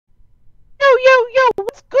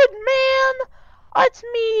it's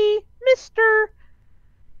me, Mister.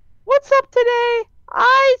 What's up today?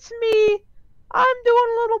 It's me. I'm doing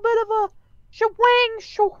a little bit of a shawang,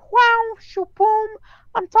 shawow, shaboom.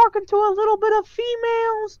 I'm talking to a little bit of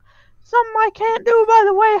females. Something I can't do, by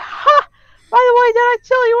the way. Ha! By the way, did I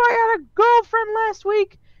tell you I had a girlfriend last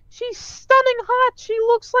week? She's stunning hot. She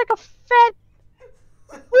looks like a fat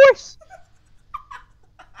horse.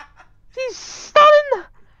 She's stunning.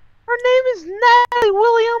 Her name is Natalie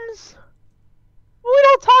Williams. We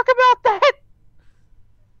don't talk about that.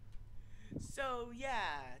 So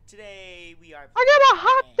yeah, today we are. I got a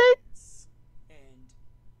hot date. And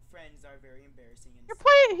friends are very embarrassing.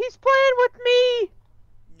 And He's playing with me.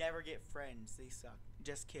 never get friends. They suck.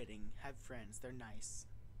 Just kidding. Have friends. They're nice.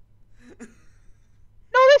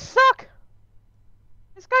 No, they suck.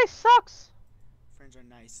 This guy sucks. Friends are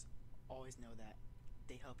nice. Always know that.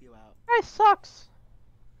 They help you out. This guy sucks.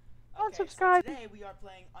 Don't Okay, subscribe. So today we are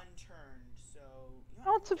playing Unturned. So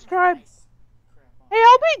Don't subscribe. Nice crap on. Hey,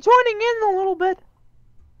 I'll be joining in a little bit.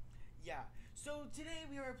 Yeah. So today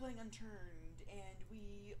we are playing Unturned, and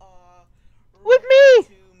we are With ready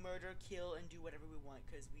me. to murder, kill, and do whatever we want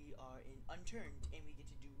because we are in Unturned, and we get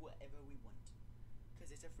to do whatever we want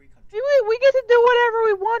because it's a free country. We get to do whatever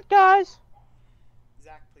we want, guys.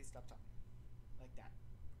 Zach, please stop talking like that.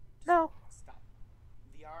 Just No. Stop.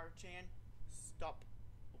 VR Chan, stop.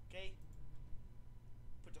 Okay.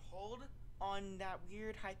 Put a hold on that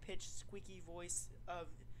weird high-pitched squeaky voice of,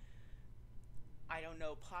 I don't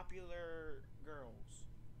know, popular girls.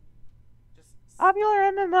 Just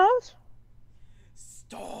Popular MMOs?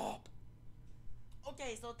 stop.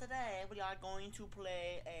 Okay, so today we are going to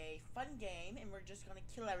play a fun game, and we're just gonna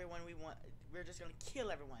kill everyone we want. We're just gonna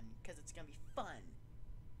kill everyone because it's gonna be fun.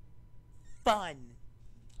 Fun.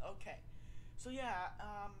 Okay. So yeah,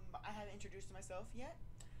 I haven't introduced myself yet.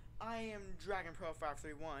 I am Dragon Pro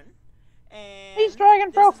 531, and He's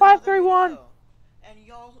Dragon Pro 531. And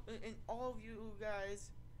y'all, and all of you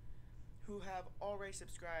guys who have already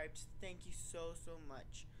subscribed, thank you so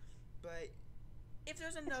much. But if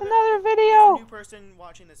there's another video. new person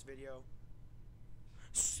watching this video,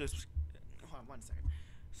 hold on 1 second.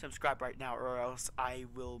 Subscribe right now, or else I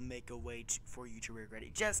will make a way for you to regret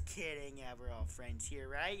it. Just kidding. Yeah, we're all friends here,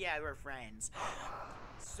 right? Yeah, we're friends.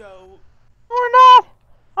 So We're not.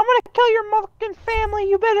 I'm gonna kill your motherfucking family.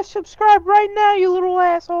 You better subscribe right now, you little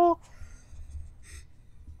asshole.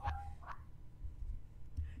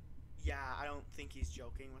 yeah, I don't think he's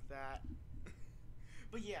joking with that.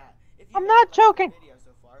 But yeah, if you I'm guys not liked joking. the video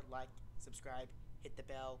so far, like, subscribe, hit the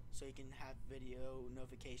bell so you can have video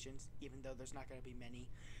notifications, even though there's not gonna be many.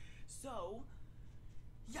 So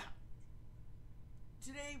yeah,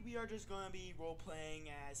 today we are just gonna be role playing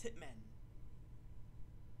as hitmen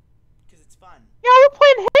because it's fun. Yeah, we're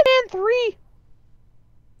playing Hitman 3.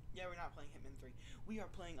 Yeah, we're not playing Hitman 3. We are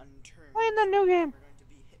playing Unturned. Playing the new game. We're going to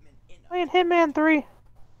be Hitman in Playing Unturned. Hitman 3.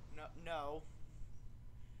 No.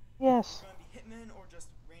 Yes. We're going to be hitmen or just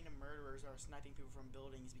random murderers or sniping people from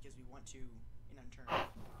buildings because we want to in Unturned.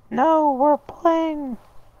 No, we're playing.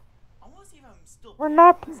 I want to see if I'm still We're playing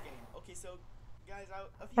not. this game. Okay, so guys,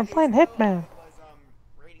 a few I'm days playing ago, Hitman. I was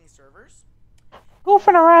raiding servers.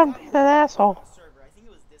 Goofing around being an asshole. Server. I think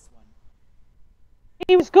it was this one.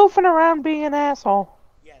 He was goofing around being an asshole.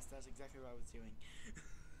 Yes, that's exactly what I was doing.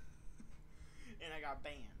 And I got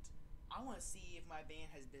banned. I want to see if my ban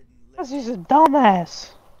has been lifted. Because he's a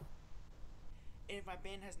dumbass. And if my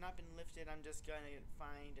ban has not been lifted, I'm just gonna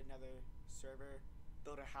find another server,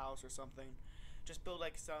 build a house or something. Just build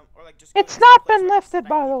like some, or like just. It's not been lifted,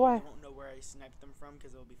 by the way. You won't know where I sniped them from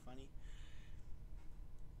because it'll be funny.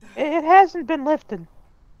 It hasn't been lifted.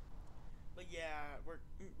 But yeah,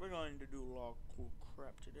 we're going to do a lot of cool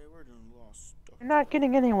crap today. We're doing a lot of stuff. You're not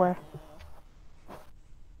getting anywhere.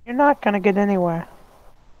 You're not gonna get anywhere.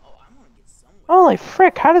 Oh, I'm gonna get somewhere. Holy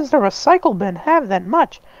frick, how does the recycle bin have that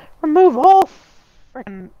much? Remove all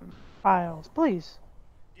frickin' files, please.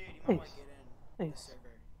 Dude, you might Please. want to get in the Please.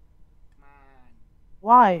 server. Come on.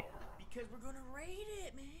 Why? Because we're gonna raid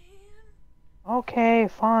it, man. Okay,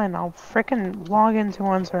 fine. I'll frickin' log into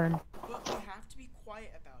unturned. But we have to be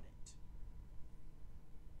quiet about it.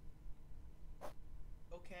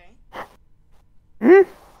 Okay? Hmm?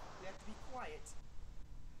 We have to be quiet.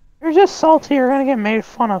 You're just salty. You're gonna get made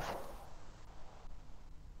fun of.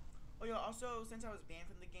 Oh yeah, also, since I was banned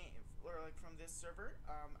from the game, or like from this server,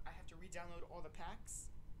 I have to re-download all the packs.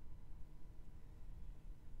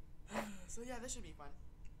 So yeah, this should be fun.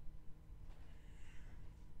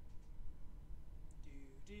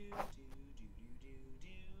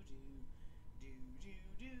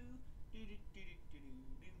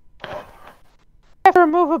 have to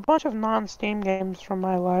remove a bunch of non-Steam games from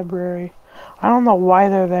my library. I don't know why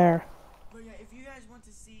they're there. But yeah, if you guys want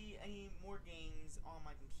to see any more games on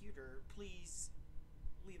my computer, please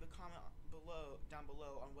leave a comment down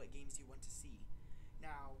below on what games you want to see.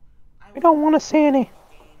 Now, I We don't want to see any.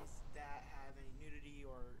 games that have any nudity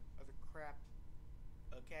or other crap.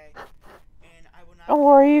 Okay, and I will not. Don't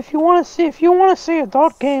worry. If you want to see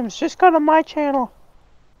adult games, just go to my channel.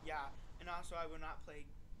 Yeah, and also I will not play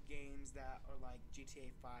games that are like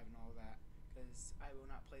GTA 5 and all that, because I will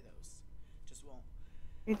not play those. Just won't.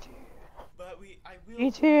 But I will.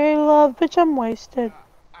 GTA love, bitch, I'm wasted.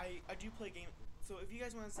 I do play games. So if you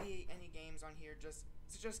guys want to see any games on here, just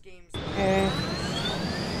suggest games. Okay.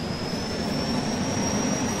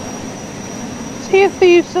 Sea of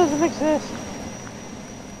Thieves doesn't exist.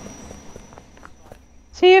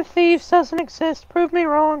 Sea of Thieves doesn't exist. Prove me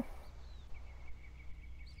wrong.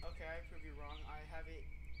 Okay, I prove you wrong. I have it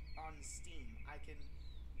on Steam. I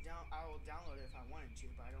will download it if I wanted to,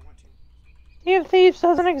 but I don't want to. Sea of Thieves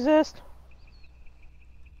doesn't exist.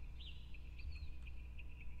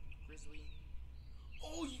 Grizzly.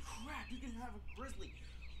 Oh, you crap! You can have a grizzly.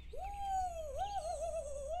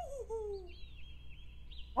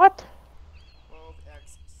 What?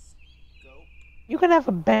 12x scope. You can have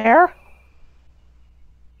a bear?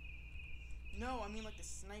 No, I mean like the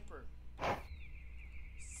sniper.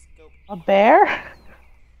 Scope. A bear?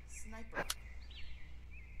 Sniper.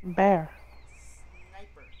 Bear.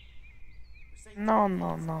 Sniper. No,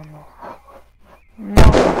 no, no, no. No.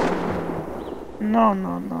 No,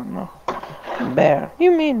 no, no, no. Bear.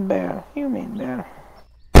 You mean bear. You mean bear.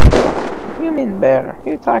 You mean bear.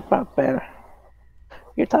 You talk about bear.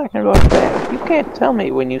 You're talking about bear. You can't tell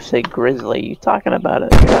me when you say grizzly. You're talking about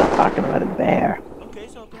it. You're not talking about a bear. Okay,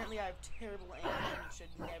 so apparently I have terrible aim and should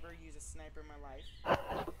never use a sniper in my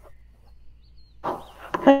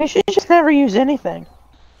life. You should just never use anything.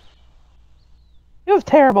 You're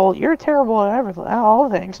terrible at everything, all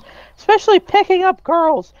things. Especially picking up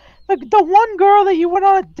girls. The one girl that you went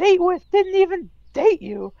on a date with didn't even date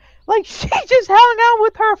you. Like, she just hung out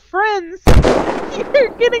with her friends. You're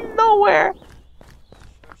getting nowhere.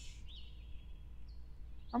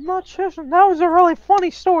 I'm not shushing. That was a really funny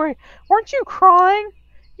story. Weren't you crying?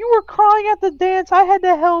 You were crying at the dance. I had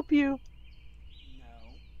to help you. No.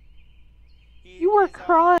 You were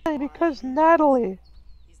crying because Natalie.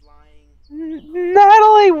 He's lying.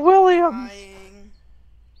 Natalie Williams. Lying.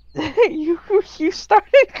 You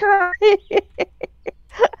started crying.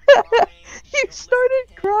 You started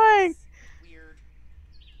crying. Weird.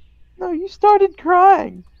 No, you started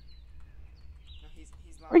crying. No, he's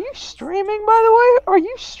lying. Are you streaming, by the way? Are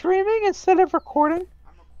you streaming instead of recording?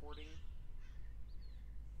 I'm recording.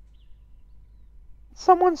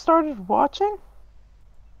 Someone started watching?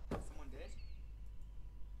 Someone did?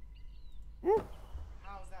 Hmm?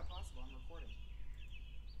 How is that possible? I'm recording.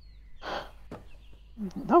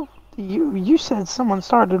 No, you said someone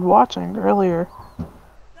started watching earlier. No.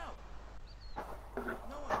 No one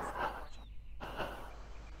started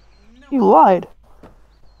watching. No. You lied.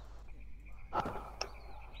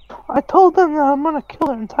 I told them that I'm gonna kill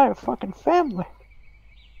their entire fucking family.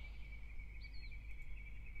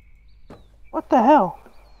 What the hell?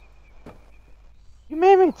 You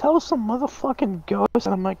made me tell some motherfucking ghost that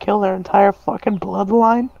I'm gonna kill their entire fucking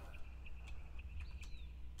bloodline?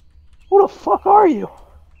 Who the fuck are you?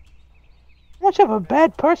 How much of a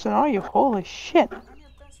bad person are you? Holy shit. I'm your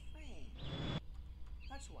best friend.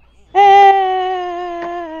 That's who I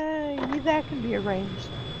am. Hey, that can be arranged.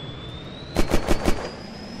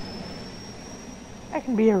 That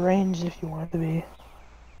can be arranged if you want it to be.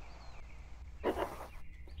 Alright,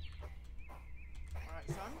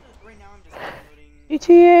 so right now I'm just downloading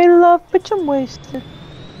GTA love, bitch, I'm wasted.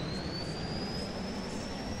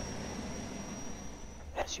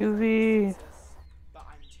 SUV. but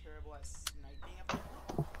I'm terrible at sniping at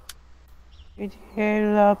people.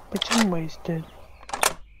 GTA love, bitch, I'm wasted.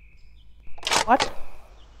 What?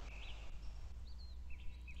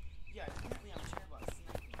 Yeah, apparently I'm terrible at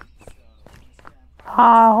sniping, so I'm just gonna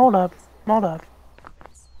Ah, hold up. Hold up.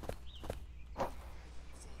 so I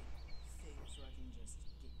can just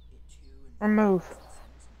get it to Remove.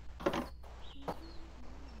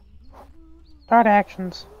 Start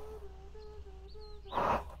actions.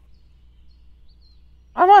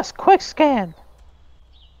 I must quick scan.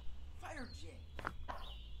 fire jet.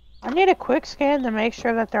 I need a quick scan to make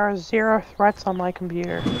sure that there are 0 threats on my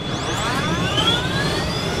computer.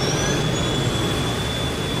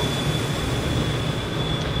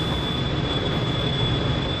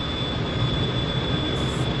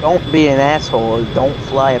 Don't be an asshole. Don't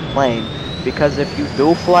fly a plane. Because if you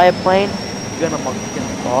do fly a plane, you're gonna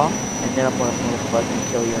fall and And I'm gonna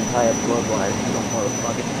motherfucking kill your entire bloodline if you don't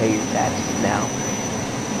motherfucking pay your taxes now.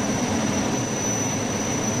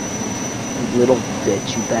 You little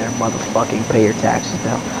bitch, you better motherfucking pay your taxes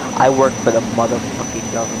now. I work for the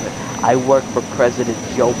motherfucking government. I work for President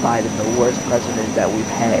Joe Biden, the worst president that we've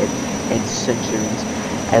had in centuries.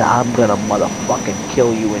 And I'm gonna motherfucking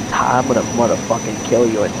kill you entire. I'm gonna motherfucking kill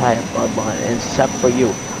your entire bloodline, except for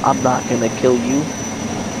you. I'm not gonna kill you.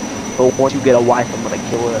 But once you get a wife, I'm gonna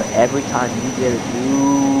kill her. Every time you get a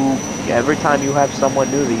new, every time you have someone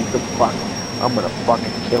new that you can fuck, I'm gonna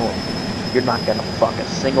fucking kill him. You're not gonna fuck a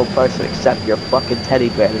single person except your fucking teddy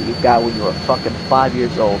bear that you got when you were fucking 5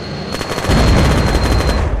 years old.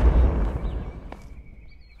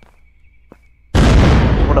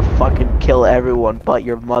 I'm gonna fucking kill everyone but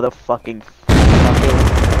your motherfucking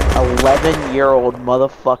 11-year-old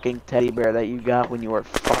motherfucking teddy bear that you got when you were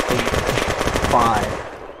fucking 5.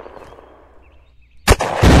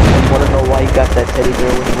 Wanna know why you got that teddy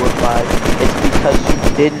bear when you were 5? It's because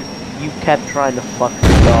you kept trying to fuck the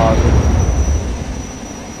dog.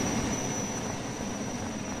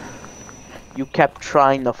 You kept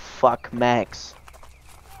trying to fuck Max.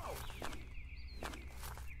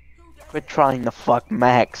 Quit trying to fuck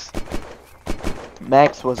Max.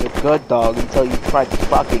 Max was a good dog until you tried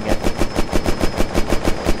fucking it.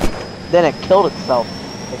 Then it killed itself.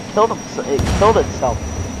 It killed itself.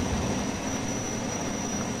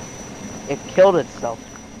 It killed itself.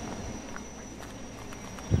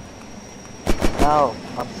 No,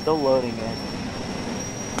 I'm still loading it.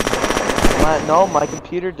 No, my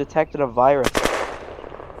computer detected a virus.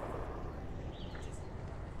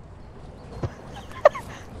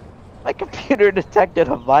 My computer detected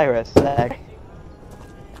a virus, Zach.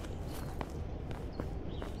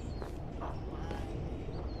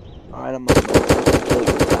 Alright, I'm gonna kill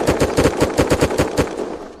you, virus.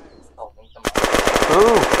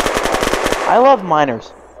 Ooh! I love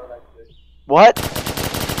miners. What?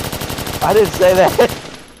 I didn't say that.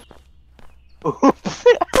 Oops.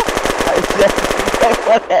 I said I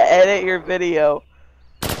want to edit your video.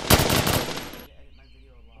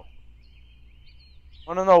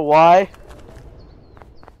 Wanna know why?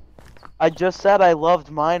 I just said I loved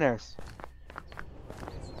miners.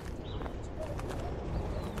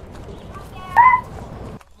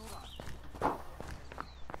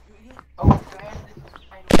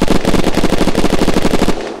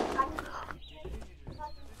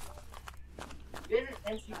 Get an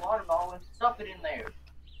empty water bottle and stuff it in there.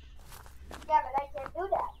 Yeah, but I can't do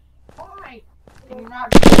that. Why? Can you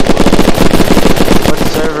not What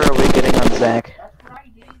server are we getting on, Zach? That's what I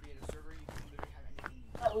did.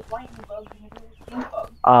 That was lightning bugs and it was stink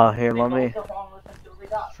bugs. Oh, here, They let me. don't go harmless until they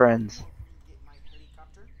die. Friends.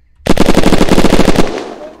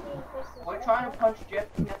 We're trying to punch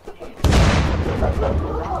Jeffrey Epstein.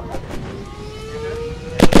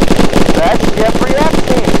 That's Jeffrey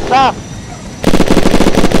Epstein. Stop.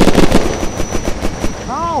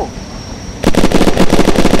 No.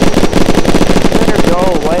 You better go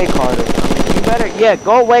away, Carter. You better, yeah,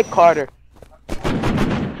 go away, Carter.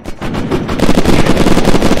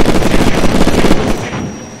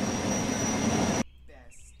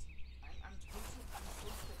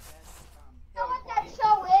 know what that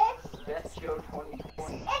show is? Best show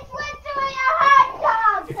 2020. It's literally a hot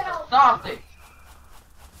dog It's a film. sausage.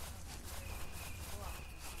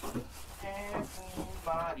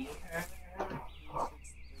 Everybody hurt.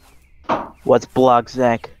 What's block,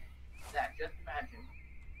 Zach? Zach, just imagine.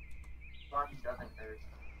 Barney doesn't hurt.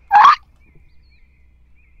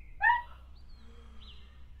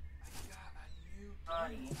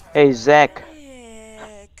 Hey, Zach.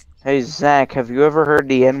 Hey, Zach, have you ever heard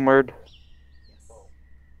the N-word? But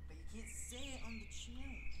you can't say it on the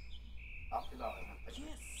channel. Talk about it. You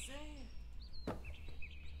can't say it.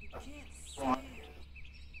 You can't say it.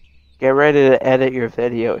 Get ready to edit your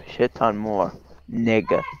video a shit ton more, nigga.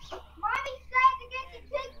 Mommy said to get the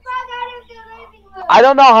pig frog out of the living room. I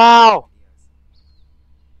don't know how.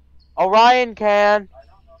 Orion can.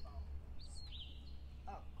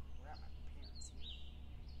 Oh, crap, my parents here.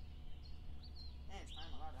 Man, it's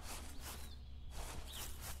time a lot of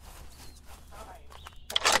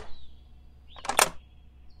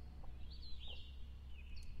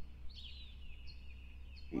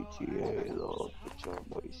ETA, Lord, put your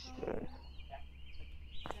voice there.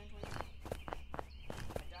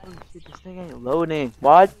 Oh shit, this thing ain't loading.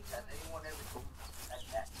 What? Has anyone ever told you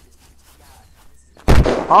that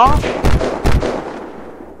Huh?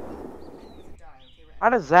 How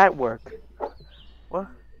does that work? What?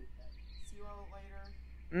 See you all later.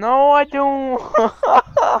 No, I don't.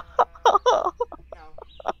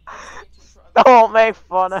 No. Don't make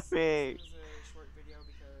fun of me.